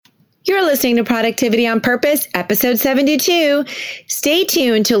You're listening to Productivity on Purpose, episode 72. Stay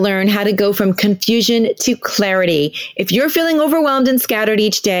tuned to learn how to go from confusion to clarity. If you're feeling overwhelmed and scattered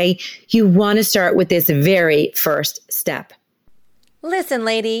each day, you want to start with this very first step. Listen,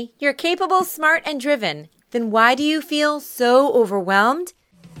 lady, you're capable, smart, and driven. Then why do you feel so overwhelmed?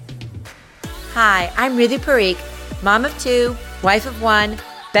 Hi, I'm Ritu Parikh, mom of two, wife of one,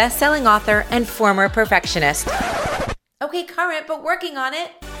 best-selling author, and former perfectionist. Okay, current, but working on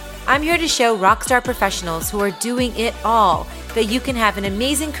it. I'm here to show rockstar professionals who are doing it all that you can have an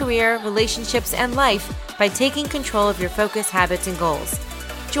amazing career, relationships, and life by taking control of your focus, habits, and goals.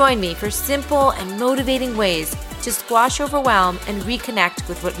 Join me for simple and motivating ways to squash overwhelm and reconnect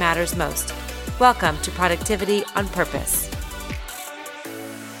with what matters most. Welcome to Productivity on Purpose.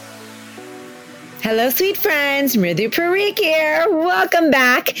 Hello, sweet friends. Ritu Parikh here. Welcome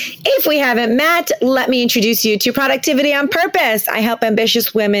back. If we haven't met, let me introduce you to Productivity on Purpose. I help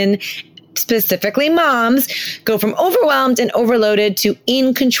ambitious women, specifically moms, go from overwhelmed and overloaded to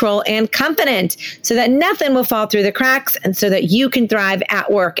in control and confident so that nothing will fall through the cracks and so that you can thrive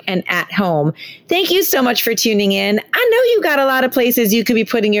at work and at home. Thank you so much for tuning in. I know you got a lot of places you could be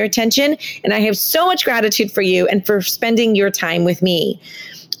putting your attention, and I have so much gratitude for you and for spending your time with me.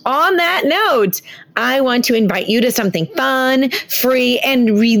 On that note, I want to invite you to something fun, free,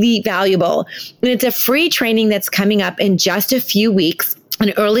 and really valuable. And it's a free training that's coming up in just a few weeks.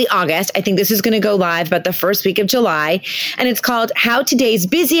 In early August. I think this is going to go live about the first week of July. And it's called How Today's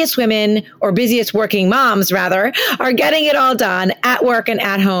Busiest Women, or Busiest Working Moms rather, Are Getting It All Done at Work and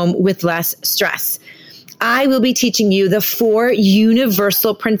at Home with Less Stress. I will be teaching you the 4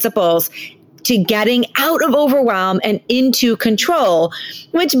 universal principles to getting out of overwhelm and into control,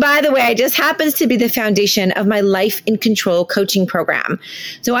 which, by the way, just happens to be the foundation of my Life in Control coaching program.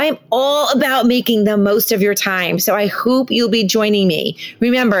 So I am all about making the most of your time. So I hope you'll be joining me.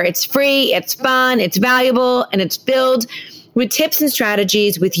 Remember, it's free, it's fun, it's valuable, and it's filled with tips and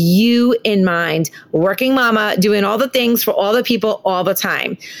strategies with you in mind. Working mama, doing all the things for all the people all the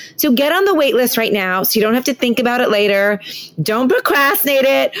time. So get on the wait list right now so you don't have to think about it later. Don't procrastinate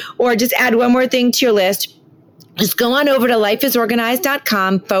it or just add one more thing to your list. Just go on over to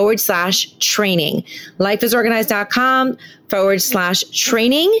lifeisorganized.com/training.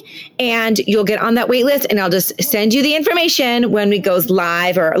 lifeisorganized.com/training. And you'll get on that wait list, and I'll just send you the information when it goes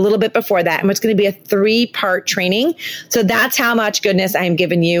live or a little bit before that. And it's going to be a 3-part training. So that's how much goodness I am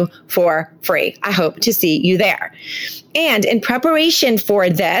giving you for free. I hope to see you there. And in preparation for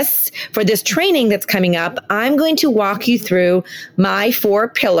this training that's coming up, I'm going to walk you through my 4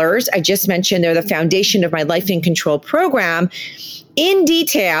 pillars. I just mentioned they're the foundation of my Life in Control program in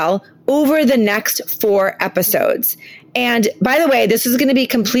detail over the next 4 episodes. And by the way, this is going to be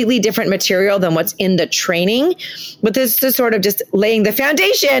completely different material than what's in the training, but this is sort of just laying the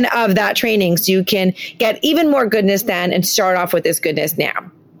foundation of that training so you can get even more goodness then and start off with this goodness now.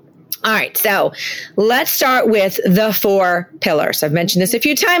 All right, so let's start with the 4 pillars. I've mentioned this a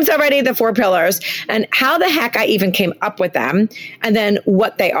few times already, the 4 pillars, and how the heck I even came up with them, and then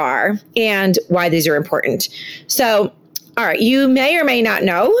what they are and why these are important. So, all right, you may or may not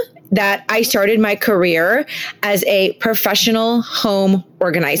know that I started my career as a professional home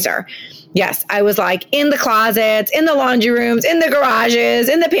organizer. Yes, I was like in the closets, in the laundry rooms, in the garages,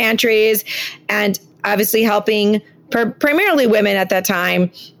 in the pantries, and obviously helping primarily women at that time,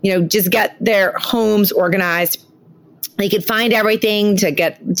 just get their homes organized. They could find everything to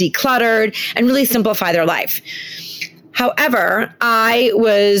get decluttered and really simplify their life. However, I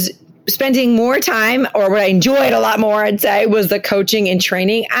was spending more time, or what I enjoyed a lot more, I'd say, was the coaching and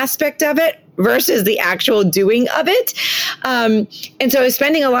training aspect of it versus the actual doing of it. And so I was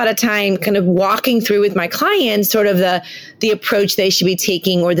spending a lot of time kind of walking through with my clients sort of the approach they should be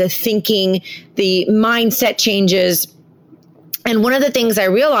taking, or the thinking, the mindset changes. And one of the things I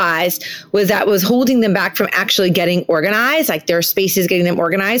realized was that was holding them back from actually getting organized, like their spaces, getting them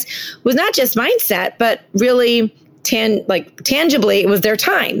organized, was not just mindset, but really tangibly, it was their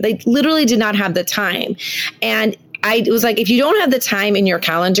time. They literally did not have the time. And I was like, if you don't have the time in your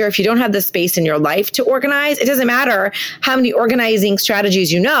calendar, if you don't have the space in your life to organize, it doesn't matter how many organizing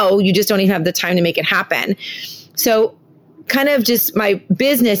strategies you just don't even have the time to make it happen. So kind of just my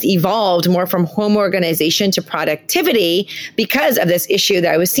business evolved more from home organization to productivity because of this issue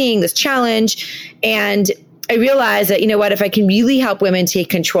that I was seeing, this challenge. And I realized that, if I can really help women take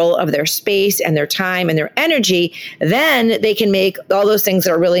control of their space and their time and their energy, then they can make all those things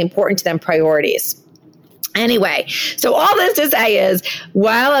that are really important to them priorities. Anyway, so all this to say is,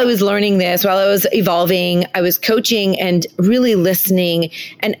 while I was learning this, while I was evolving, I was coaching and really listening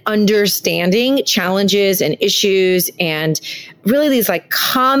and understanding challenges and issues and really these like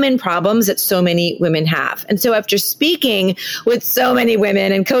common problems that so many women have. And so after speaking with so many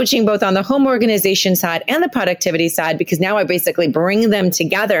women and coaching both on the home organization side and the productivity side, because now I basically bring them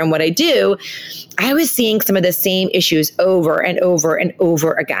together in what I do, I was seeing some of the same issues over and over and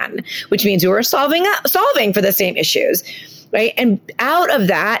over again, which means we were solving for the same issues. Right. And out of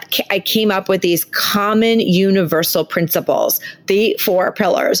that, I came up with these common universal principles, the 4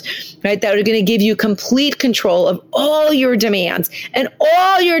 pillars, right, that are going to give you complete control of all your demands and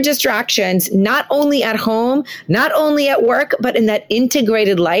all your distractions, not only at home, not only at work, but in that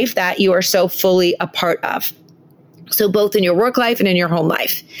integrated life that you are so fully a part of. So both in your work life and in your home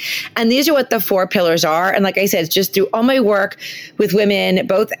life. And these are what the 4 pillars are. And like I said, it's just through all my work with women,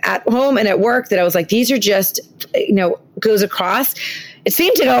 both at home and at work, that I was like, these are just, goes across. It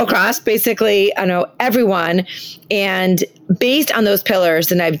seemed to go across basically, everyone. And based on those pillars,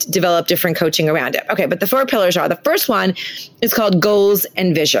 then I've developed different coaching around it. Okay, but the 4 pillars are, the first one is called goals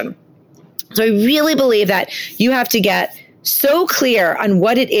and vision. So I really believe that you have to get so clear on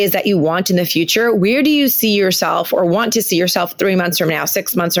what it is that you want in the future. Where do you see yourself or want to see yourself 3 months from now,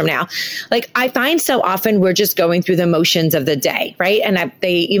 6 months from now? Like I find so often we're just going through the motions of the day, right? And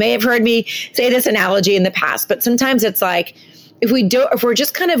you may have heard me say this analogy in the past, but sometimes it's like, if we're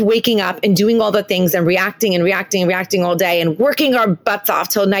just kind of waking up and doing all the things and reacting all day and working our butts off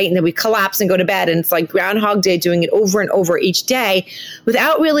till night, and then we collapse and go to bed, and it's like Groundhog Day, doing it over and over each day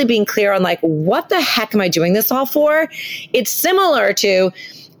without really being clear on like, what the heck am I doing this all for? It's similar to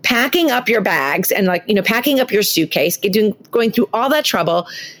packing up your bags and packing up your suitcase, going through all that trouble,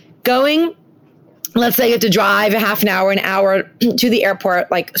 let's say you have to drive a half an hour to the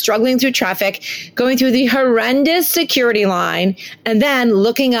airport, like struggling through traffic, going through the horrendous security line, and then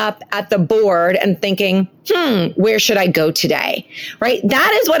looking up at the board and thinking, where should I go today? Right?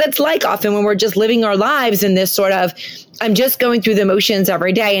 That is what it's like often when we're just living our lives in this sort of, I'm just going through the motions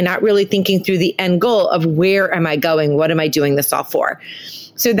every day and not really thinking through the end goal of where am I going? What am I doing this all for?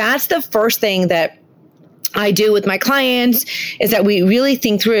 So that's the first thing that I do with my clients, is that we really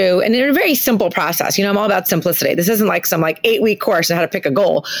think through, and in a very simple process. I'm all about simplicity. This isn't like some 8-week course on how to pick a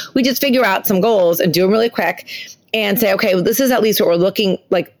goal. We just figure out some goals and do them really quick and say, okay, well, this is at least what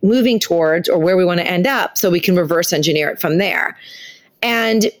we're moving towards, or where we want to end up, so we can reverse engineer it from there.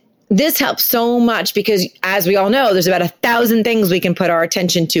 And this helps so much because, as we all know, there's about 1,000 things we can put our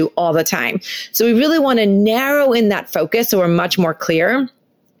attention to all the time. So we really want to narrow in that focus so we're much more clear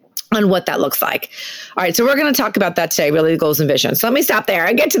on what that looks like. All right, so we're going to talk about that today, really, the goals and vision. So let me stop there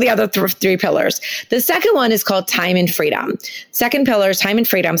and get to the other 3 pillars. The second one is called time and freedom. Second pillar is time and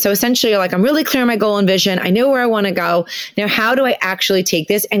freedom. So essentially, you're like, I'm really clear on my goal and vision. I know where I want to go. Now, how do I actually take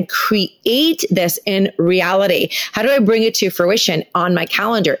this and create this in reality? How do I bring it to fruition on my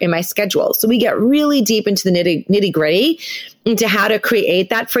calendar, in my schedule? So we get really deep into the nitty gritty into how to create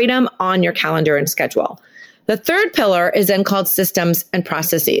that freedom on your calendar and schedule. The third pillar is then called systems and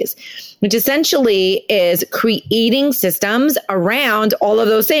processes, which essentially is creating systems around all of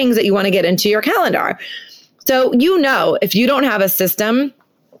those things that you want to get into your calendar. So, if you don't have a system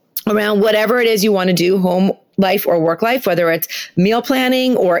around whatever it is you want to do, home life or work life, whether it's meal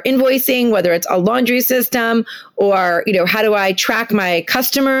planning or invoicing, whether it's a laundry system, or, how do I track my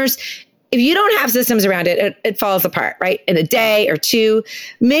customers? If you don't have systems around it, it falls apart, right? In a day or 2,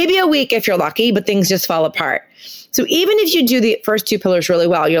 maybe a week if you're lucky, but things just fall apart. So even if you do the first 2 pillars really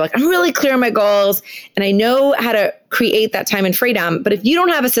well, you're like, I'm really clear on my goals and I know how to create that time and freedom. But if you don't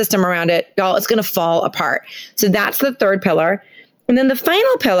have a system around it, y'all, it's going to fall apart. So that's the third pillar. And then the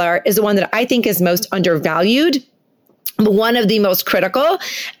final pillar is the one that I think is most undervalued, but one of the most critical,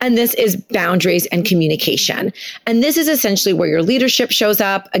 and this is boundaries and communication. And this is essentially where your leadership shows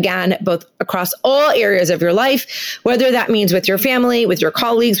up, again, both across all areas of your life, whether that means with your family, with your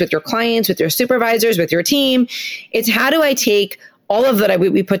colleagues, with your clients, with your supervisors, with your team. It's how do I take all of that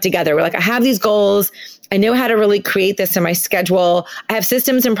we put together? We're like, I have these goals. I know how to really create this in my schedule. I have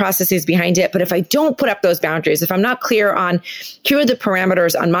systems and processes behind it. But if I don't put up those boundaries, if I'm not clear on here are the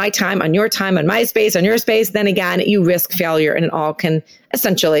parameters on my time, on your time, on my space, on your space, then again, you risk failure and it all can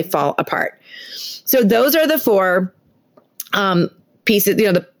essentially fall apart. So those are the 4 pieces,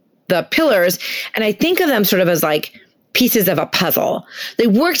 the pillars. And I think of them sort of as like pieces of a puzzle. They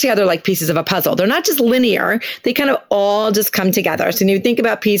work together like pieces of a puzzle. They're not just linear. They kind of all just come together. So when you think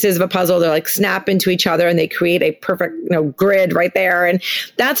about pieces of a puzzle, they're like snap into each other and they create a perfect, grid right there. And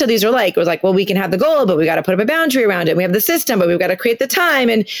that's what these are like. It was like, well, we can have the goal, but we got to put up a boundary around it. We have the system, but we've got to create the time.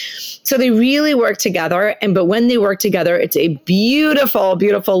 And so they really work together. But when they work together, it's a beautiful,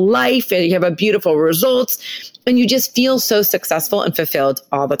 beautiful life. And you have a beautiful results and you just feel so successful and fulfilled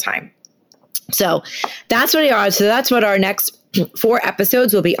all the time. So that's what they are. So that's what our next 4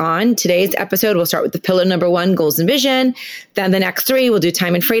 episodes will be on. Today's episode, we'll start with the pillar number 1, goals and vision. Then the next 3, we'll do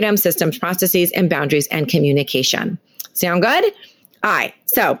time and freedom, systems, processes, and boundaries and communication. Sound good? All right.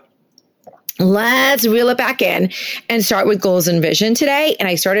 So let's reel it back in and start with goals and vision today. And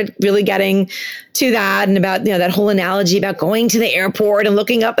I started really getting to that and about, that whole analogy about going to the airport and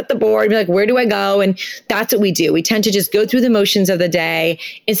looking up at the board and be like, where do I go? And that's what we do. We tend to just go through the motions of the day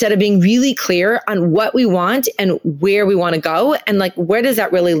instead of being really clear on what we want and where we want to go. And like, where does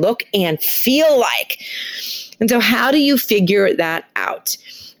that really look and feel like? And so how do you figure that out?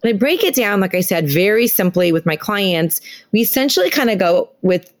 And I break it down, like I said, very simply with my clients. We essentially kind of go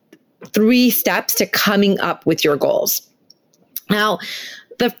with 3 steps to coming up with your goals. Now,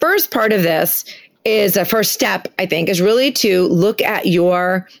 the first part of this is a first step, I think, is really to look at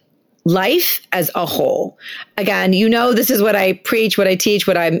your life as a whole. Again, this is what I preach, what I teach,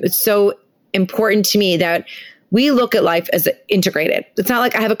 it's so important to me that we look at life as integrated. It's not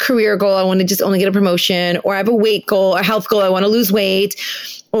like I have a career goal, I want to just only get a promotion, or I have a weight goal, a health goal, I want to lose weight,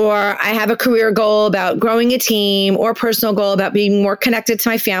 or I have a career goal about growing a team, or a personal goal about being more connected to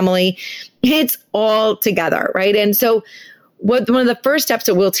my family. It's all together, right? And so one of the first steps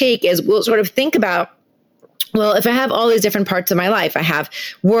that we'll take is we'll sort of think about, well, if I have all these different parts of my life, I have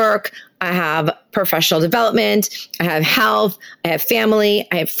work, I have professional development, I have health, I have family,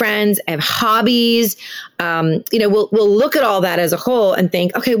 I have friends, I have hobbies. We'll look at all that as a whole and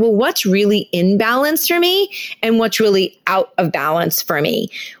think, okay, well, what's really in balance for me and what's really out of balance for me?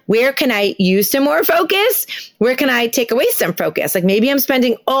 Where can I use some more focus? Where can I take away some focus? Like maybe I'm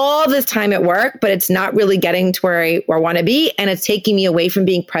spending all this time at work, but it's not really getting to where I want to be, and it's taking me away from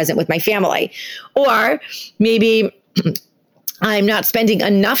being present with my family. Or maybe I'm not spending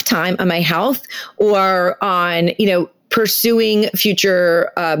enough time on my health or on, pursuing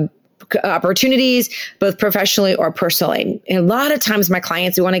future opportunities, both professionally or personally. And a lot of times my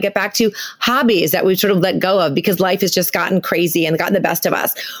clients, we want to get back to hobbies that we've sort of let go of because life has just gotten crazy and gotten the best of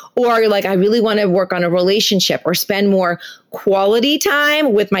us. Or you're like, I really want to work on a relationship or spend more quality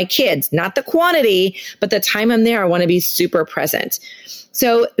time with my kids, not the quantity, but the time I'm there, I want to be super present.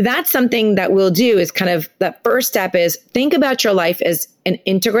 So that's something that we'll do is kind of the first step is think about your life as an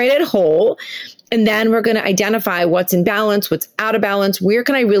integrated whole. And then we're going to identify what's in balance, what's out of balance. Where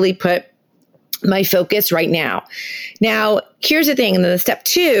can I really put my focus right now? Now, here's the thing. And then the step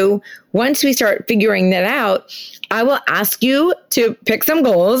 2, once we start figuring that out, I will ask you to pick some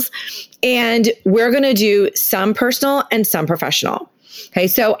goals and we're going to do some personal and some professional. Okay.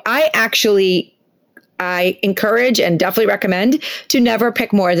 So I encourage and definitely recommend to never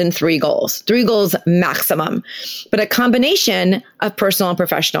pick more than 3 goals, 3 goals maximum, but a combination of personal and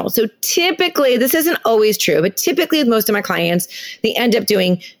professional. So typically, this isn't always true, but typically with most of my clients, they end up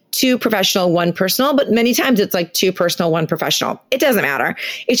doing 2 professional, 1 personal, but many times it's like 2 personal, 1 professional. It doesn't matter.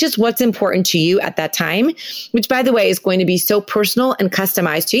 It's just what's important to you at that time, which by the way, is going to be so personal and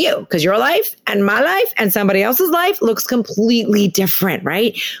customized to you because your life and my life and somebody else's life looks completely different,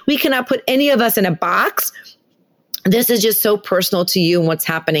 right? We cannot put any of us in a box. This is just so personal to you and what's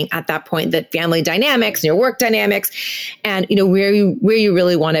happening at that point, that family dynamics and your work dynamics and, where you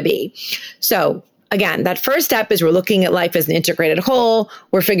really want to be. So again, that first step is we're looking at life as an integrated whole.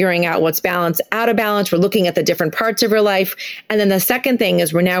 We're figuring out what's balanced, out of balance. We're looking at the different parts of your life. And then the second thing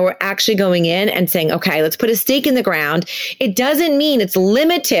is we're actually going in and saying, okay, let's put a stake in the ground. It doesn't mean it's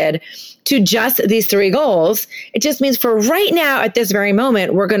limited to just these 3 goals. It just means for right now, at this very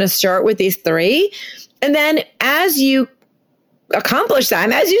moment, we're going to start with these 3. And then as you accomplish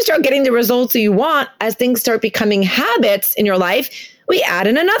them, as you start getting the results that you want, as things start becoming habits in your life, we add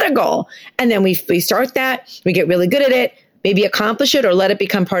in another goal. And then we start that, we get really good at it, maybe accomplish it or let it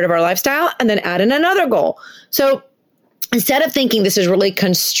become part of our lifestyle, and then add in another goal. So instead of thinking this is really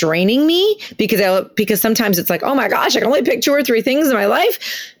constraining me because sometimes it's like, oh my gosh, I can only pick 2 or 3 things in my life.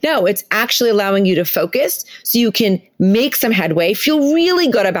 No, it's actually allowing you to focus so you can make some headway, feel really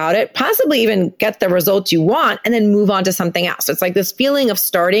good about it, possibly even get the results you want, and then move on to something else. So it's like this feeling of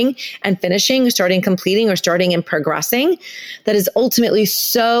starting and finishing, starting, completing, or starting and progressing that is ultimately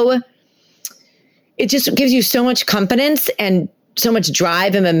it just gives you so much confidence and so much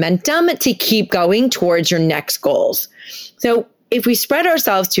drive and momentum to keep going towards your next goals. So if we spread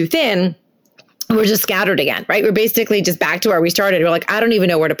ourselves too thin, we're just scattered again, right? We're basically just back to where we started. We're like, I don't even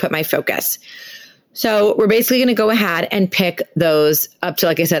know where to put my focus. So we're basically going to go ahead and pick those up to,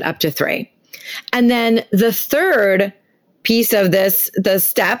 like I said, up to 3. And then the third piece of this, the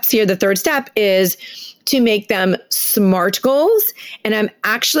steps here, the third step is to make them SMART goals. And I'm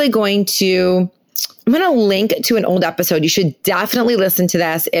actually going to I'm going to link to an old episode. You should definitely listen to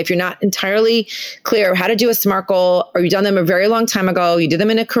this. If you're not entirely clear how to do a SMART goal, or you've done them a very long time ago, you did them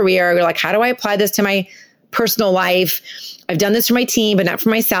in a career, you're like, how do I apply this to my personal life? I've done this for my team, but not for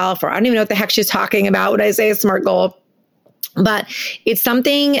myself, or I don't even know what the heck she's talking about when I say a SMART goal. But it's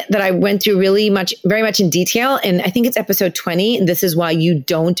something that I went through very much in detail. And I think it's episode 20. And this is why you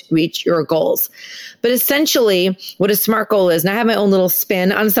don't reach your goals. But essentially what a SMART goal is, and I have my own little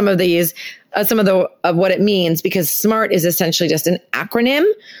spin on some of these, of what it means, because SMART is essentially just an acronym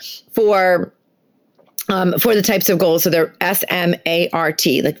for the types of goals. So they're SMART,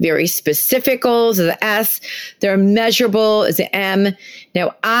 like very specific goals is the S. They're measurable is the M.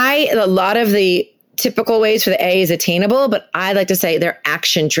 Now a lot of the typical ways for the A is attainable, but I like to say they're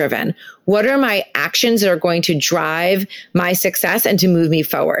action driven. What are my actions that are going to drive my success and to move me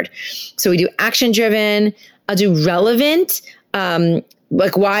forward? So we do action driven. I'll do relevant.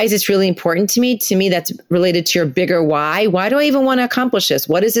 Like, why is this really important to me? To me, that's related to your bigger why. Why do I even want to accomplish this?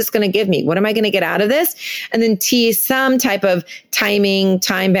 What is this going to give me? What am I going to get out of this? And then T, some type of timing,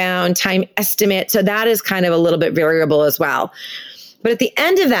 time bound, time estimate. So that is kind of a little bit variable as well. But at the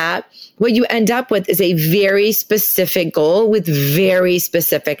end of that, what you end up with is a very specific goal with very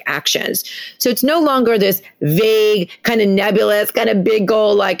specific actions. So it's no longer this vague, kind of nebulous, kind of big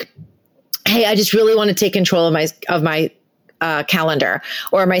goal like, hey, I just really want to take control of my calendar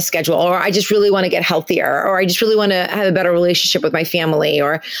or my schedule, or I just really want to get healthier, or I just really want to have a better relationship with my family,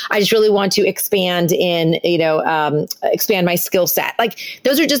 or I just really want to expand expand my skill set. Like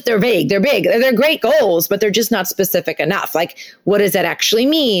those are just, they're vague, they're big, they're great goals, but they're just not specific enough. Like, what does that actually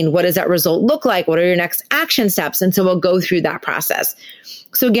mean? What does that result look like? What are your next action steps? And so we'll go through that process.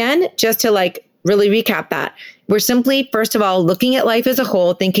 So again, just to really recap that, we're simply, first of all, looking at life as a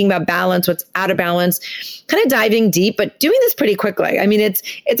whole, thinking about balance, what's out of balance, kind of diving deep, but doing this pretty quickly. I mean,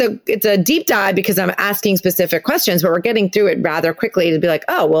 it's a deep dive because I'm asking specific questions, but we're getting through it rather quickly to be like,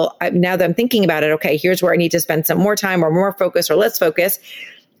 oh, well, now that I'm thinking about it, okay, here's where I need to spend some more time or more focus or less focus.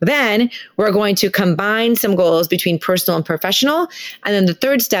 Then we're going to combine some goals between personal and professional. And then the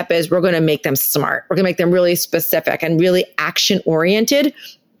third step is we're going to make them SMART. We're going to make them really specific and really action oriented.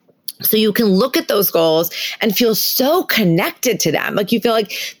 So you can look at those goals and feel so connected to them. Like you feel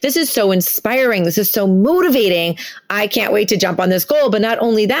like this is so inspiring. This is so motivating. I can't wait to jump on this goal. But not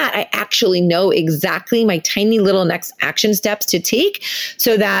only that, I actually know exactly my tiny little next action steps to take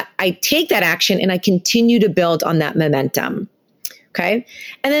so that I take that action and I continue to build on that momentum. Okay.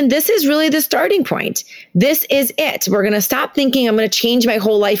 And then this is really the starting point. This is it. We're going to stop thinking I'm going to change my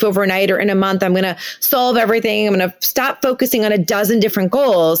whole life overnight or in a month. I'm going to solve everything. I'm going to stop focusing on a dozen different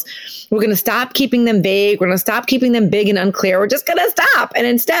goals. We're going to stop keeping them vague. We're going to stop keeping them big and unclear. We're just going to stop. And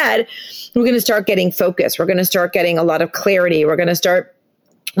instead, we're going to start getting focused. We're going to start getting a lot of clarity. We're going to start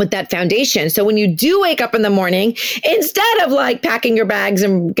with that foundation. So when you do wake up in the morning, instead of packing your bags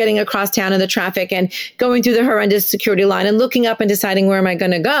and getting across town in the traffic and going through the horrendous security line and looking up and deciding where am I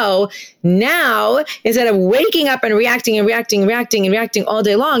going to go, now, instead of waking up and reacting all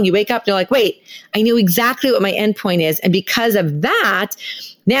day long, you wake up and you're like, wait, I know exactly what my endpoint is. And because of that,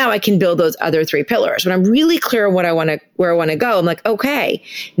 now I can build those other three pillars. When I'm really clear on where I want to go, I'm like, okay,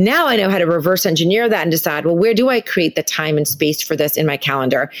 now I know how to reverse engineer that and decide, well, where do I create the time and space for this in my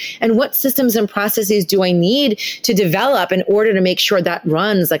calendar? And what systems and processes do I need to develop in order to make sure that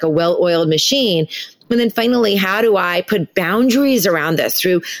runs like a well-oiled machine? And then finally, how do I put boundaries around this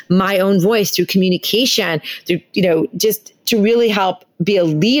through my own voice, through communication, through, just to really help be a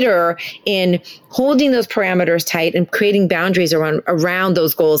leader in holding those parameters tight and creating boundaries around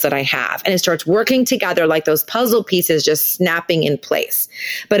those goals that I have. And it starts working together like those puzzle pieces just snapping in place.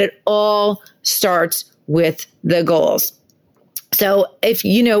 But it all starts with the goals. So if,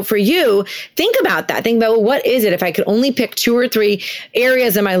 for you, think about that. Think about, well, what is it? If I could only pick 2 or 3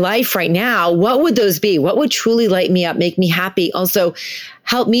 areas in my life right now, what would those be? What would truly light me up, make me happy? Also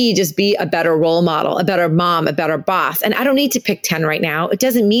help me just be a better role model, a better mom, a better boss. And I don't need to pick 10 right now. It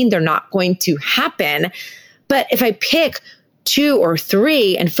doesn't mean they're not going to happen. But if I pick 2 or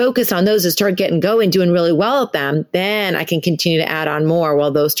 3 and focus on those and start getting going, doing really well at them, then I can continue to add on more while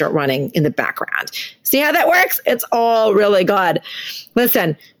those start running in the background. See how that works? It's all really good.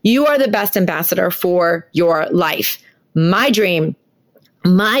 Listen, you are the best ambassador for your life. My dream,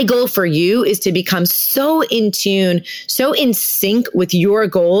 my goal for you is to become so in tune, so in sync with your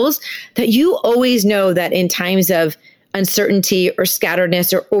goals that you always know that in times of uncertainty or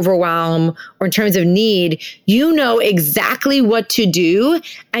scatteredness or overwhelm or in terms of need, you know exactly what to do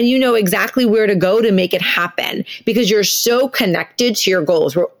and you know exactly where to go to make it happen because you're so connected to your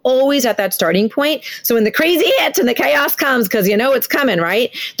goals. We're always at that starting point. So when the crazy hits and the chaos comes, because you know it's coming,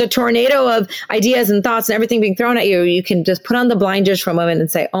 right? The tornado of ideas and thoughts and everything being thrown at you, you can just put on the blinders for a moment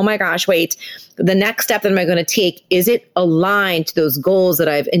and say, oh my gosh, wait, the next step that am I going to take, is it aligned to those goals that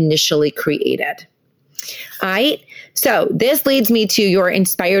I've initially created? All right. So this leads me to your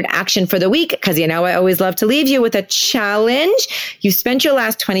inspired action for the week, because you know I always love to leave you with a challenge. You spent your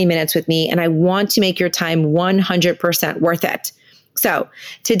last 20 minutes with me, and I want to make your time 100% worth it. So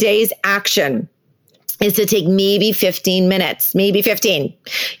today's action is to take maybe 15 minutes, maybe 15.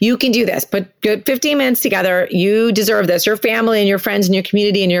 You can do this. Put good 15 minutes together. You deserve this. Your family and your friends and your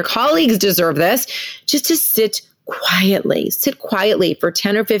community and your colleagues deserve this. Just to sit quietly for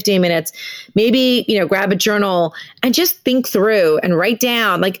 10 or 15 minutes. Maybe, grab a journal and just think through and write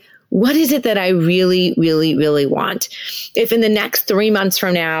down, like, what is it that I really, really, really want? If in the next 3 months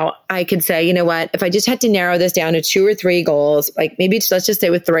from now, I could say, you know what, if I just had to narrow this down to 2 or 3 goals, like maybe let's just stay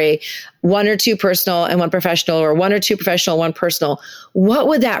with 3, 1 or 2 personal and 1 professional, or 1 or 2 professional, 1 personal, what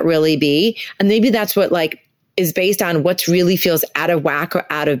would that really be? And maybe that's what is based on what really feels out of whack or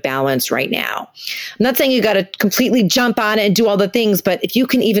out of balance right now. I'm not saying you got to completely jump on it and do all the things, but if you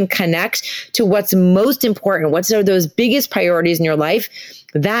can even connect to what's most important, what are those biggest priorities in your life,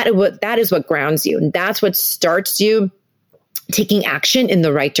 that is what grounds you. And that's what starts you taking action in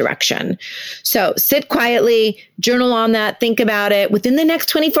the right direction. So sit quietly, journal on that, think about it within the next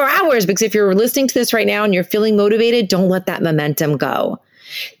 24 hours, because if you're listening to this right now and you're feeling motivated, don't let that momentum go.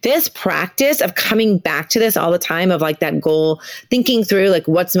 This practice of coming back to this all the time of that goal, thinking through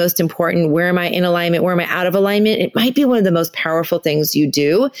what's most important, where am I in alignment, where am I out of alignment? It might be one of the most powerful things you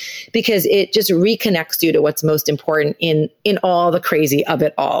do because it just reconnects you to what's most important in all the crazy of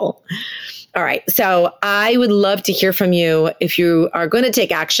it all. All right. So I would love to hear from you. If you are going to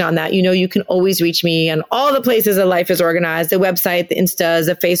take action on that, you can always reach me on all the places that Life is Organized, the website, the Instas,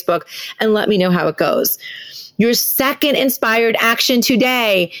 the Facebook, and let me know how it goes. Your second inspired action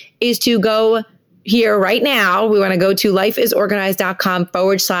today is to go here right now. We want to go to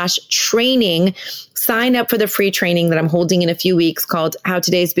lifeisorganized.com/training. Sign up for the free training that I'm holding in a few weeks called How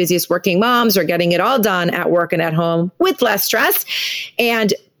Today's Busiest Working Moms Are Getting It All Done at Work and at Home with Less Stress.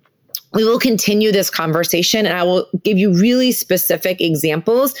 And we will continue this conversation and I will give you really specific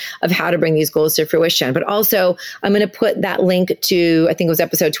examples of how to bring these goals to fruition. But also, I'm going to put that link to, I think it was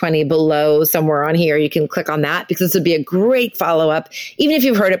episode 20 below somewhere on here. You can click on that because this would be a great follow-up, even if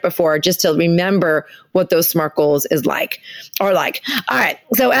you've heard it before, just to remember what those SMART goals are like. All right.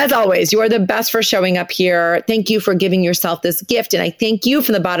 So as always, you are the best for showing up here. Thank you for giving yourself this gift. And I thank you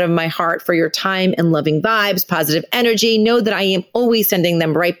from the bottom of my heart for your time and loving vibes, positive energy. Know that I am always sending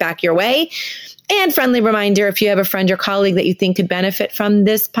them right back your way. And friendly reminder, if you have a friend or colleague that you think could benefit from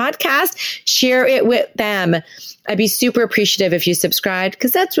this podcast, share it with them. I'd be super appreciative if you subscribed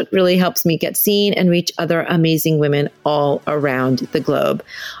because that's what really helps me get seen and reach other amazing women all around the globe.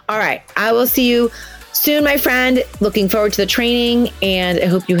 All right. I will see you soon, my friend. Looking forward to the training, and I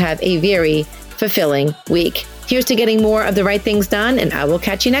hope you have a very fulfilling week. Here's to getting more of the right things done, and I will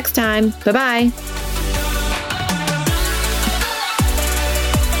catch you next time. Bye-bye.